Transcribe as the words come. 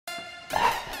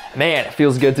Man, it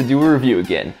feels good to do a review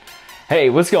again. Hey,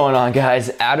 what's going on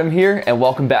guys? Adam here and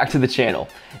welcome back to the channel.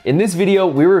 In this video,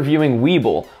 we're reviewing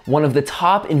Webull, one of the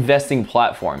top investing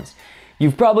platforms.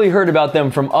 You've probably heard about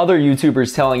them from other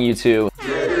YouTubers telling you to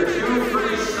get your 2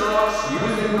 free stocks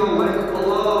using the link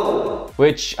below,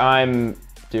 which I'm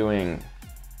doing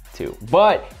too.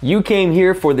 But you came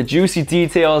here for the juicy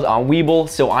details on Webull,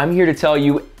 so I'm here to tell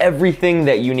you everything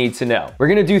that you need to know. We're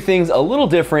gonna do things a little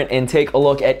different and take a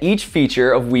look at each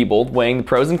feature of Webull, weighing the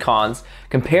pros and cons,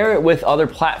 compare it with other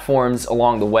platforms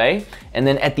along the way, and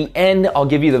then at the end, I'll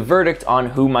give you the verdict on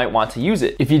who might want to use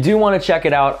it. If you do want to check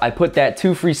it out, I put that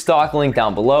 2 free stock link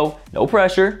down below. No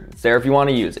pressure, it's there if you want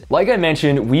to use it. Like I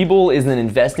mentioned, Webull is an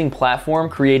investing platform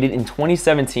created in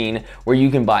 2017 where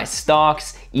you can buy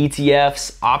stocks,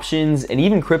 ETFs, options, and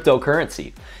even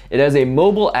cryptocurrency. It has a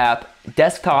mobile app,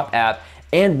 desktop app,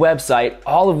 and website,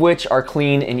 all of which are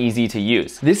clean and easy to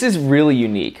use. This is really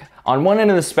unique. On one end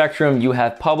of the spectrum, you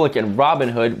have Public and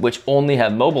Robinhood, which only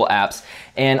have mobile apps,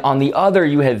 and on the other,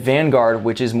 you have Vanguard,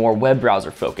 which is more web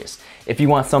browser focused. If you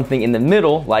want something in the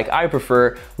middle, like I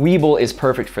prefer, Webull is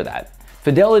perfect for that.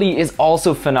 Fidelity is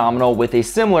also phenomenal with a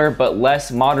similar but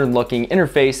less modern looking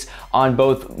interface on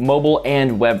both mobile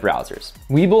and web browsers.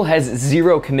 Webull has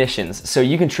 0 commissions, so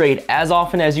you can trade as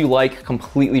often as you like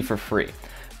completely for free.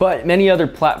 But many other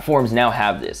platforms now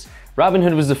have this.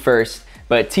 Robinhood was the first,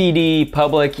 but TD,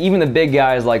 Public, even the big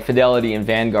guys like Fidelity and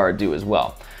Vanguard do as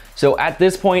well. So at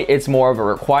this point, it's more of a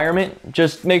requirement.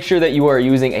 Just make sure that you are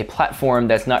using a platform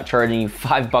that's not charging you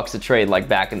 $5 a trade like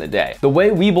back in the day. The way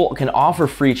Webull can offer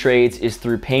free trades is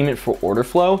through payment for order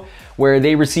flow, where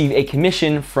they receive a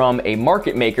commission from a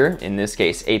market maker, in this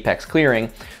case Apex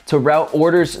Clearing, to route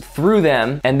orders through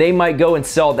them, and they might go and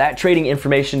sell that trading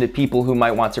information to people who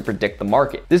might want to predict the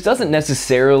market. This doesn't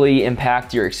necessarily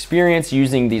impact your experience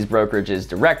using these brokerages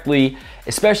directly,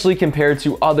 especially compared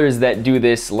to others that do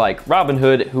this like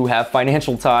Robinhood, who have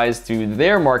financial ties to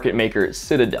their market maker,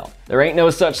 Citadel. There ain't no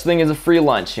such thing as a free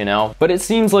lunch, you know? But it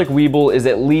seems like Webull is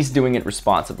at least doing it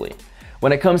responsibly.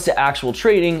 When it comes to actual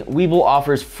trading, Webull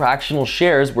offers fractional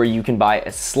shares where you can buy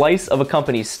a slice of a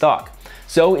company's stock.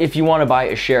 So if you want to buy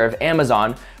a share of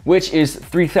Amazon, which is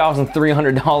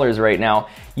 $3,300 right now,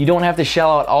 you don't have to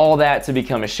shell out all that to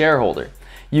become a shareholder.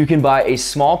 You can buy a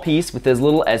small piece with as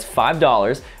little as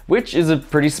 $5, which is a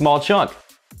pretty small chunk.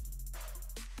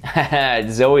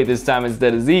 Zoe this time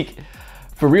instead of Zeke.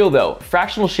 For real though,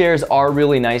 fractional shares are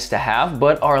really nice to have,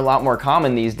 but are a lot more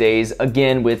common these days,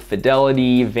 again with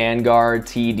Fidelity, Vanguard,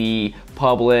 TD,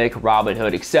 Public,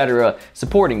 Robinhood, etc.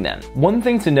 supporting them. One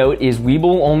thing to note is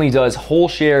Webull only does whole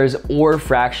shares or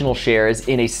fractional shares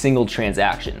in a single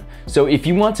transaction. So if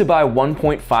you want to buy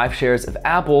 1.5 shares of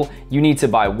Apple, you need to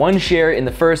buy 1 share in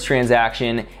the first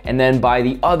transaction and then buy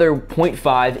the other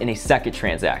 0.5 in a second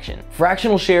transaction.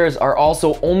 Fractional shares are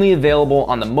also only available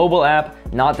on the mobile app,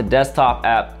 not the desktop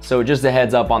app, so just a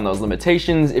heads up on those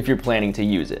limitations if you're planning to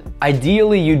use it.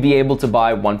 Ideally, you'd be able to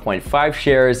buy 1.5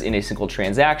 shares in a single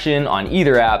transaction on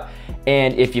either app,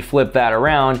 and if you flip that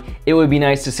around, it would be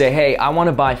nice to say, hey, I want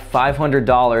to buy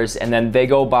 $500, and then they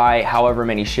go buy however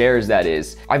many shares that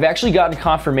is. I've actually gotten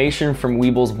confirmation from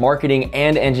Webull's marketing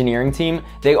and engineering team.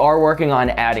 They are working on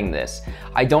adding this.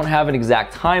 I don't have an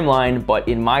exact timeline, but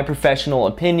in my professional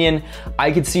opinion,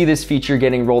 I could see this feature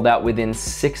getting rolled out within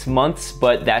 6 months,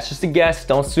 but that's just a guess,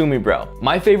 don't sue me, bro.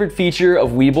 My favorite feature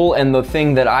of Webull and the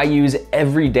thing that I use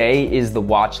every day is the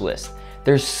watch list.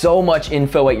 There's so much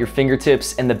info at your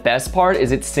fingertips, and the best part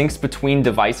is it syncs between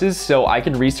devices, so I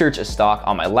can research a stock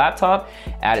on my laptop,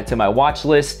 add it to my watch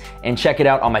list, and check it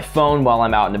out on my phone while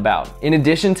I'm out and about. In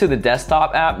addition to the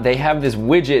desktop app, they have this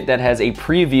widget that has a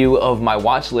preview of my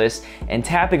watch list, and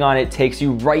tapping on it takes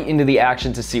you right into the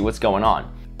action to see what's going on.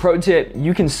 Pro tip,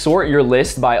 you can sort your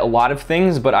list by a lot of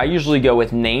things, but I usually go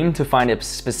with name to find a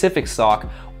specific stock,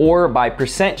 or by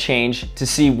percent change to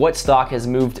see what stock has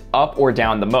moved up or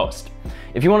down the most.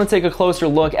 If you want to take a closer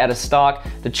look at a stock,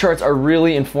 the charts are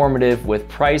really informative with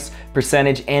price,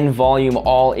 percentage, and volume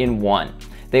all in one.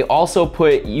 They also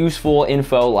put useful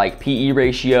info like PE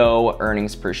ratio,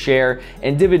 earnings per share,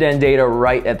 and dividend data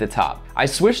right at the top. I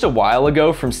switched a while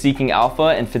ago from Seeking Alpha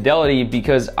and Fidelity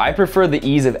because I prefer the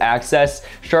ease of access,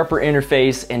 sharper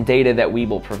interface, and data that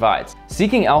Webull provides.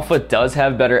 Seeking Alpha does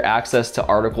have better access to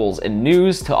articles and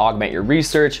news to augment your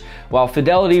research, while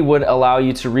Fidelity would allow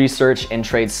you to research and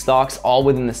trade stocks all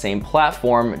within the same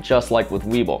platform, just like with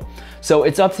Webull. So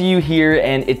it's up to you here,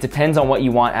 and it depends on what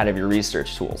you want out of your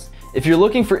research tools. If you're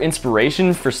looking for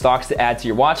inspiration for stocks to add to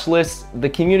your watch list, the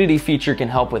community feature can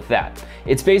help with that.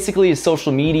 It's basically a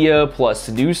social media plus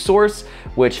news source,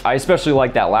 which I especially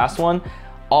like that last one.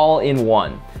 all in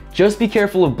one. Just be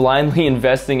careful of blindly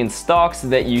investing in stocks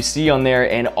that you see on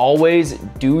there, and always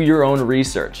do your own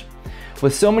research.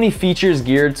 With so many features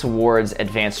geared towards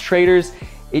advanced traders,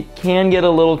 it can get a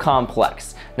little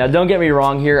complex. Now don't get me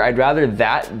wrong here, I'd rather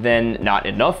that than not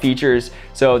enough features,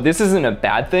 so this isn't a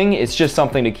bad thing, it's just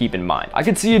something to keep in mind. I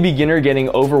could see a beginner getting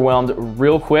overwhelmed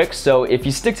real quick, so if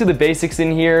you stick to the basics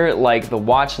in here, like the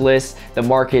watch list, the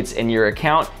markets, and your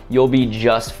account, you'll be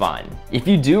just fine. If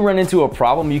you do run into a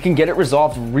problem, you can get it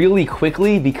resolved really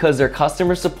quickly because their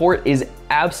customer support is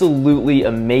absolutely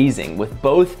amazing with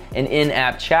both an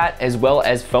in-app chat as well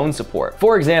as phone support.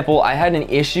 For example, I had an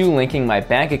issue linking my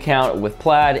bank account with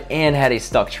Plaid and had a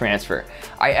stuck transfer.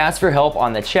 I asked for help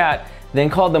on the chat, then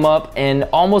called them up and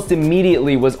almost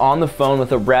immediately was on the phone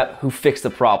with a rep who fixed the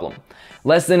problem.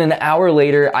 Less than an hour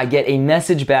later, I get a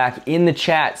message back in the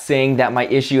chat saying that my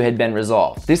issue had been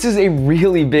resolved. This is a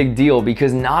really big deal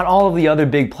because not all of the other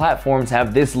big platforms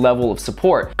have this level of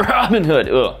support.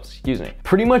 Robinhood, excuse me.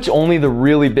 Pretty much only the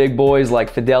really big boys like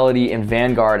Fidelity and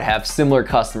Vanguard have similar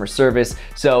customer service,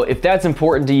 so if that's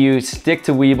important to you, stick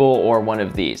to Webull or one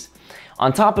of these.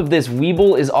 On top of this,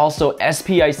 Webull is also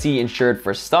SPIC insured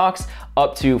for stocks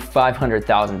up to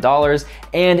 $500,000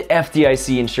 and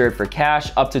FDIC insured for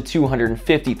cash up to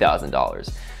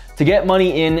 $250,000. To get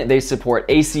money in, they support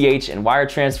ACH and wire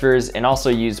transfers and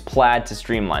also use Plaid to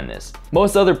streamline this.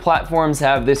 Most other platforms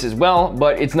have this as well,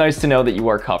 but it's nice to know that you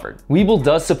are covered. Webull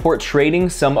does support trading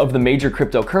some of the major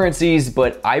cryptocurrencies,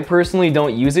 but I personally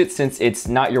don't use it since it's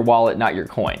not your wallet, not your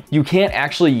coin. You can't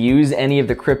actually use any of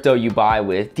the crypto you buy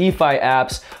with DeFi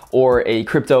apps or a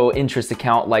crypto interest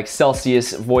account like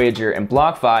Celsius, Voyager, and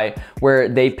BlockFi, where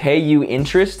they pay you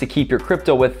interest to keep your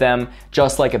crypto with them,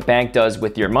 just like a bank does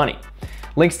with your money.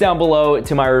 Links down below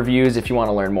to my reviews if you want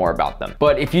to learn more about them.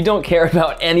 But if you don't care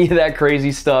about any of that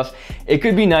crazy stuff, it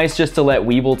could be nice just to let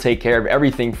Webull take care of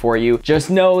everything for you. Just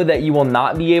know that you will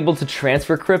not be able to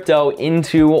transfer crypto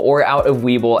into or out of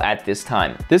Webull at this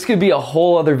time. This could be a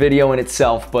whole other video in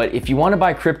itself, but if you want to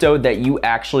buy crypto that you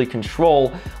actually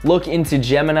control, look into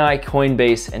Gemini,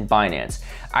 Coinbase, and Binance.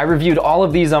 I reviewed all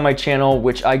of these on my channel,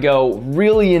 which I go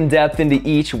really in depth into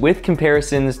each with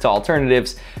comparisons to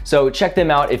alternatives, so check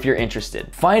them out if you're interested.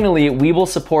 Finally, Webull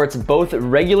supports both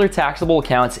regular taxable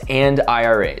accounts and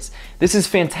IRAs. This is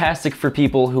fantastic for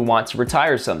people who want to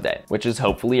retire someday, which is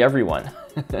hopefully everyone.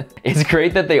 It's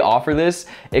great that they offer this.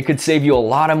 It could save you a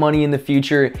lot of money in the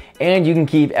future, and you can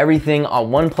keep everything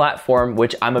on one platform,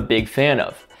 which I'm a big fan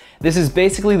of. This is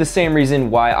basically the same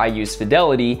reason why I use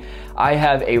Fidelity. I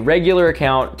have a regular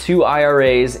account, 2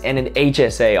 IRAs, and an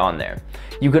HSA on there.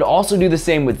 You could also do the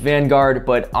same with Vanguard,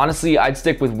 but honestly, I'd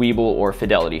stick with Webull or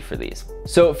Fidelity for these.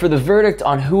 So for the verdict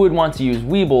on who would want to use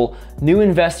Webull, new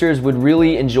investors would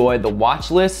really enjoy the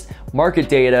watch list, market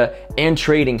data, and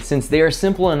trading since they are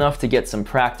simple enough to get some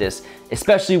practice,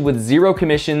 especially with 0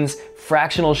 commissions,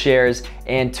 fractional shares,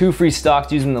 and 2 free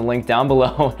stocks using the link down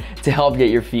below to help get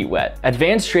your feet wet.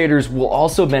 Advanced traders will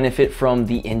also benefit from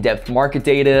the in-depth market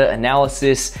data,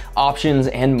 analysis, options,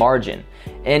 and margin.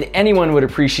 And anyone would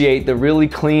appreciate the really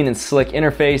clean and slick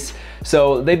interface,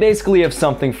 so they basically have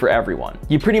something for everyone.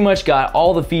 You pretty much got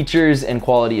all the features and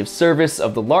quality of service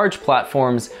of the large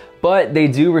platforms, but they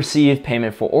do receive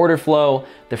payment for order flow,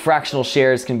 the fractional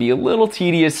shares can be a little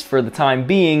tedious for the time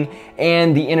being,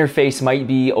 and the interface might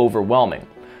be overwhelming.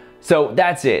 So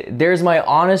that's it. There's my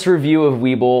honest review of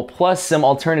Webull, plus some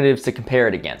alternatives to compare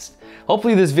it against.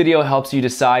 Hopefully this video helps you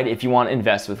decide if you want to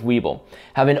invest with Webull.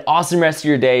 Have an awesome rest of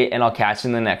your day, and I'll catch you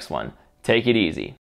in the next one. Take it easy.